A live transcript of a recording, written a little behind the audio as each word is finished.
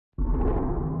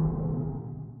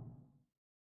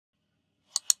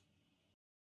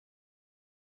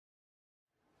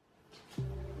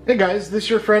Hey guys, this is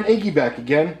your friend Iggy back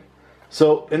again.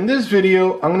 So in this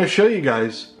video, I'm going to show you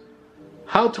guys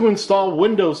how to install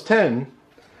Windows 10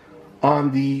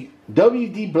 on the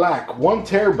WD Black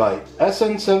 1TB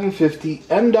SN750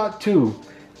 M.2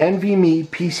 NVMe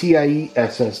PCIe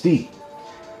SSD.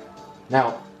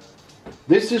 Now,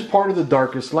 this is part of the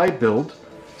darkest light build.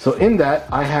 So in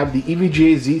that, I have the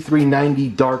EVGA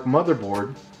Z390 dark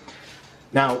motherboard.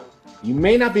 Now, you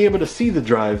may not be able to see the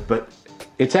drive, but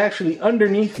it's actually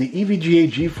underneath the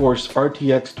EVGA GeForce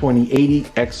RTX 2080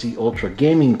 XE Ultra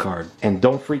gaming card. And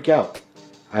don't freak out.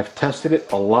 I've tested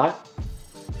it a lot.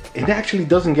 It actually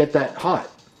doesn't get that hot,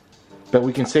 but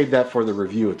we can save that for the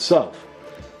review itself.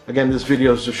 Again, this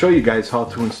video is to show you guys how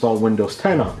to install Windows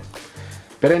 10 on it.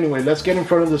 But anyway, let's get in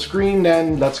front of the screen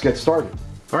and let's get started.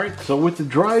 Alright, so with the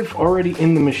drive already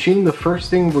in the machine, the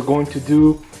first thing we're going to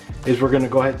do is we're going to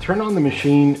go ahead and turn on the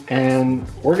machine and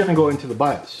we're going to go into the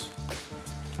BIOS.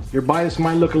 Your BIOS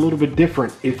might look a little bit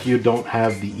different if you don't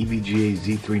have the EVGA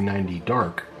Z390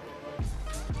 Dark.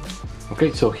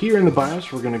 Okay, so here in the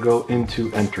BIOS, we're going to go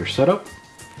into Enter Setup.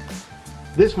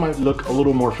 This might look a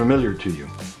little more familiar to you.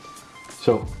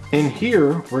 So in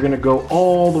here, we're going to go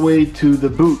all the way to the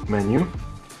boot menu.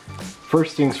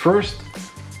 First things first,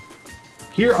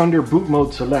 here under Boot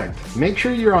Mode Select, make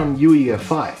sure you're on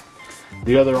UEFI.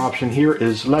 The other option here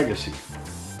is Legacy.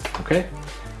 Okay,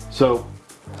 so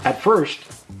at first,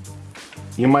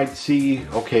 you might see,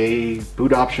 okay,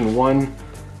 boot option 1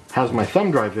 has my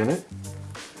thumb drive in it.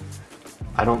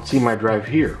 I don't see my drive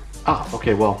here.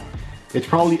 Okay, well, it's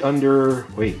probably under,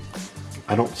 wait,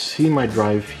 I don't see my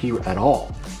drive here at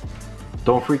all.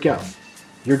 Don't freak out.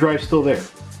 Your drive's still there.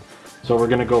 So we're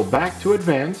gonna go back to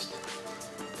Advanced,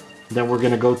 then we're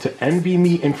gonna go to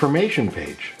NVMe Information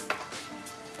page.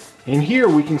 In here,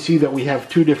 we can see that we have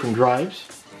two different drives.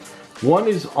 One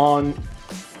is on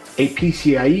a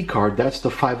PCIe card, that's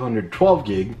the 512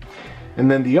 gig,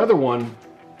 and then the other one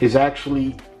is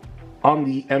actually on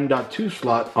the M.2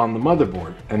 slot on the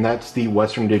motherboard, and that's the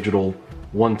Western Digital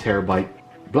 1TB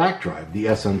Black drive, the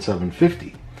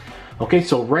SN750. Okay,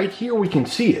 so right here we can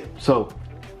see it. So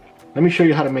let me show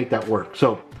you how to make that work.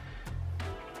 So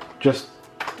just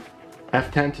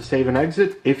F10 to save and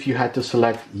exit if you had to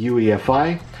select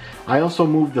UEFI. I also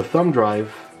moved the thumb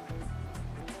drive.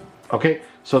 Okay,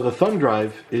 so the thumb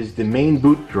drive is the main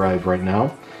boot drive right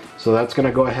now. So that's going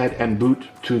to go ahead and boot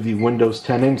to the Windows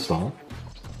 10 install.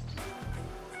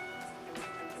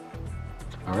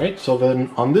 Alright, so then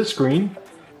on this screen,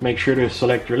 make sure to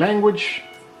select your language,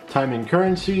 time and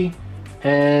currency,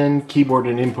 and keyboard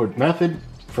and input method.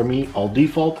 For me, all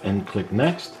default, and click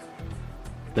Next.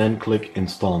 Then click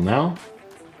Install Now.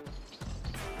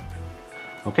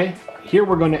 Okay, here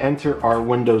we're going to enter our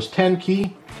Windows 10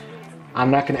 key. I'm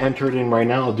not going to enter it in right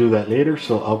now, I'll do that later,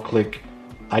 so I'll click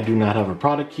I do not have a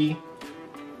product key.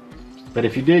 But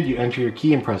if you did, you enter your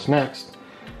key and press Next.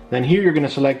 Then here you're going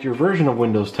to select your version of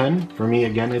Windows 10. For me,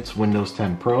 again, it's Windows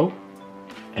 10 Pro.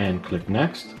 And click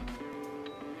Next.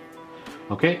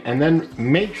 Okay, and then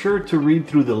make sure to read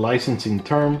through the licensing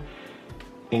term.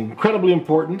 Incredibly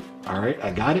important. Alright,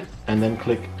 I got it. And then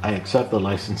click I accept the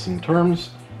licensing terms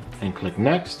and click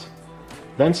Next.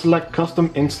 Then select Custom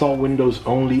Install Windows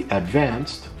Only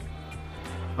Advanced.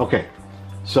 Okay,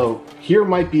 so here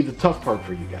might be the tough part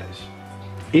for you guys.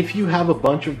 If you have a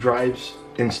bunch of drives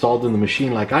installed in the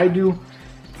machine like I do,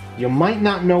 you might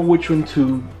not know which one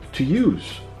to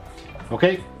use.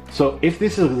 Okay, so if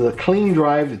this is a clean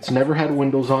drive that's never had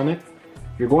Windows on it,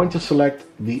 you're going to select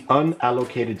the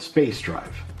unallocated space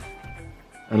drive.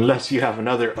 Unless you have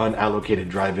another unallocated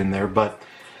drive in there, but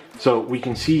so we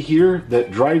can see here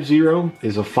that drive 0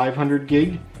 is a 500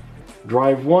 gig.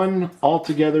 Drive 1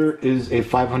 altogether is a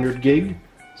 500 gig.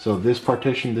 So this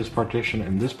partition,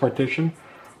 and this partition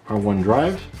are one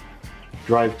drive.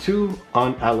 Drive 2,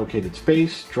 unallocated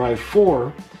space. Drive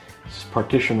 4 is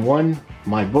partition 1,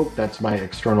 my book, that's my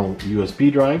external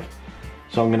USB drive.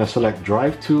 So I'm going to select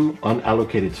drive 2,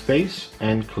 unallocated space,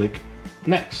 and click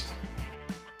Next.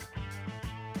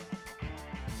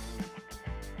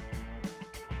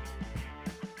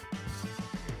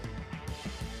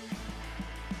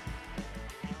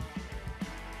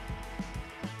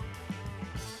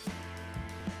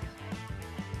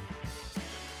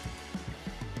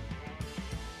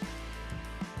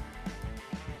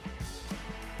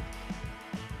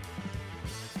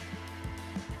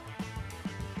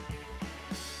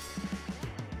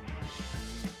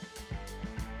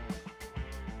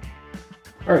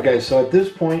 Alright guys, so at this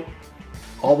point,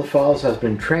 all the files has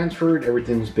been transferred,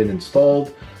 everything's been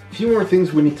installed. A few more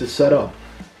things we need to set up.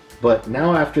 But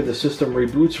now after the system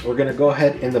reboots, we're going to go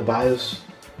ahead in the BIOS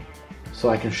so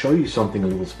I can show you something a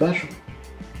little special.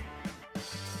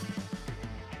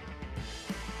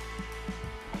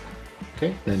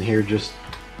 Okay, then here just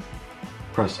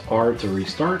press R to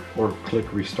restart or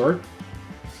click restart.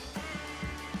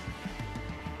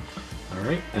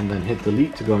 Alright, and then hit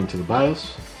delete to go into the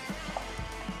BIOS.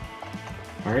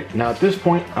 Alright, now at this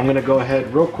point I'm going to go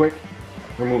ahead real quick,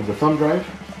 remove the thumb drive.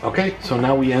 Okay, so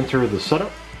now we enter the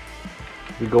setup.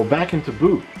 We go back into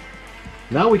boot.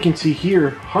 Now we can see here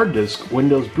hard disk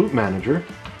Windows Boot Manager,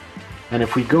 and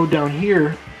if we go down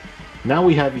here, now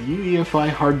we have a UEFI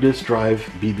hard disk drive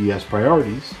BBS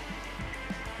priorities,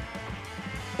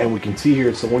 and we can see here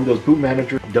it's the Windows Boot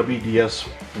Manager WDS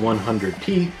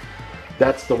 100T.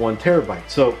 That's the 1 terabyte.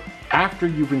 So after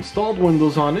you've installed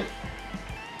Windows on it,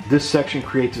 this section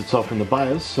creates itself in the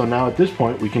BIOS. So now at this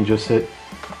point we can just hit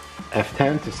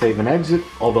F10 to save and exit,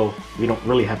 although we don't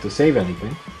really have to save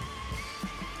anything.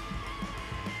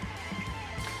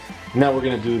 Now we're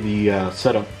going to do the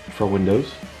setup for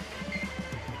Windows.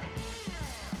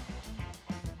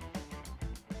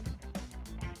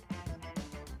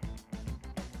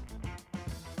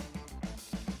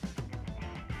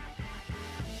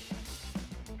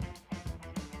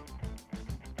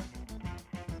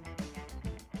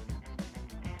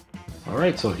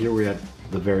 Alright, so here we're at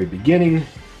the very beginning.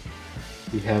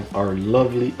 We have our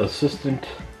lovely assistant,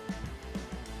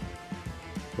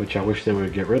 which I wish they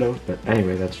would get rid of, but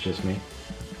anyway, that's just me.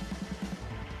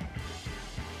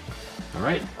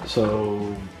 Alright,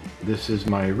 so this is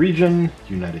my region,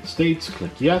 United States,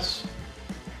 click yes.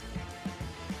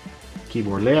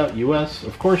 Keyboard layout, US.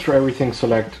 Of course, for everything,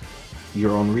 select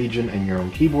your own region and your own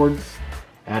keyboard.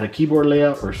 Add a keyboard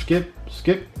layout or skip.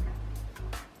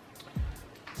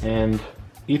 And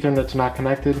Ethernet's not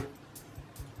connected.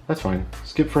 That's fine,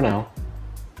 skip for now.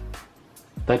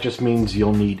 That just means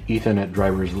you'll need Ethernet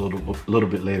drivers a little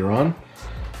bit later on.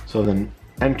 So then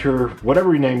enter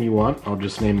whatever name you want. I'll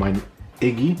just name mine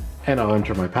Iggy, and I'll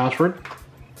enter my password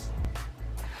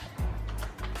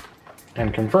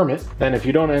and confirm it. Then if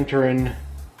you don't enter in,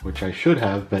 which I should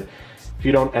have, but if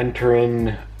you don't enter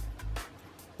in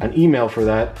an email for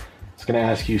that, it's going to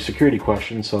ask you security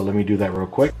questions. So let me do that real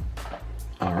quick.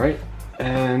 All right,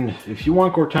 and if you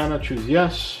want Cortana, choose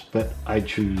yes, but I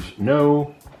choose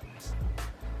no.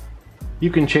 You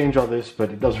can change all this,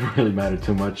 but it doesn't really matter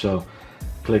too much, so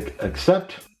click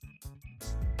accept.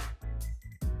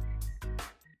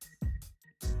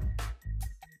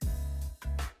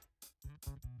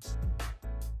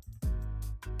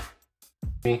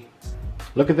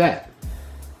 Look at that.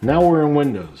 Now we're in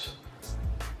Windows.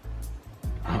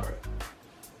 All right.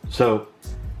 So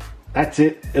that's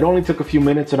it. It only took a few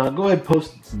minutes, and I'll go ahead and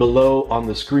post below on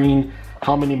the screen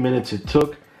how many minutes it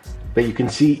took. But you can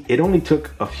see it only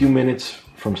took a few minutes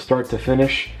from start to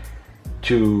finish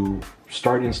to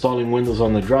start installing Windows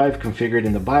on the drive, configured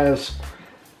in the BIOS,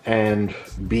 and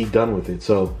be done with it.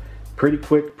 So pretty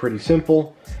quick, pretty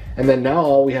simple. And then now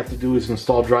all we have to do is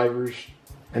install drivers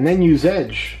and then use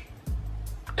Edge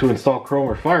to install Chrome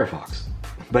or Firefox.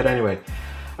 But anyway,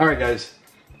 all right guys,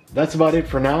 that's about it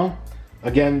for now.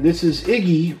 Again, this is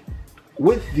Iggy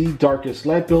with the Darkest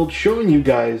Light build, showing you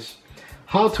guys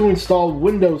how to install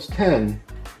Windows 10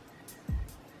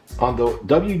 on the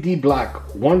WD Black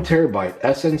 1TB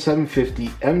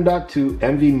SN750 M.2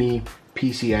 NVMe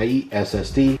PCIe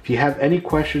SSD. If you have any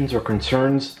questions or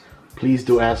concerns, please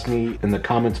do ask me in the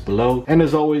comments below. And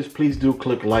as always, please do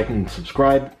click like and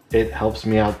subscribe. It helps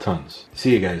me out tons.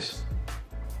 See you guys.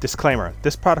 Disclaimer,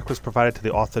 this product was provided to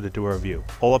the author to do a review.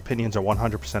 All opinions are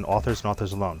 100% authors and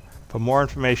authors alone. For more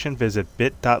information, visit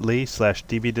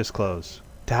bit.ly/dbdisclose.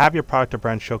 To have your product or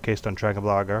brand showcased on Dragon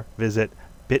Blogger, visit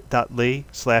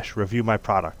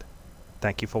bit.ly/reviewmyproduct.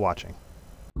 Thank you for watching.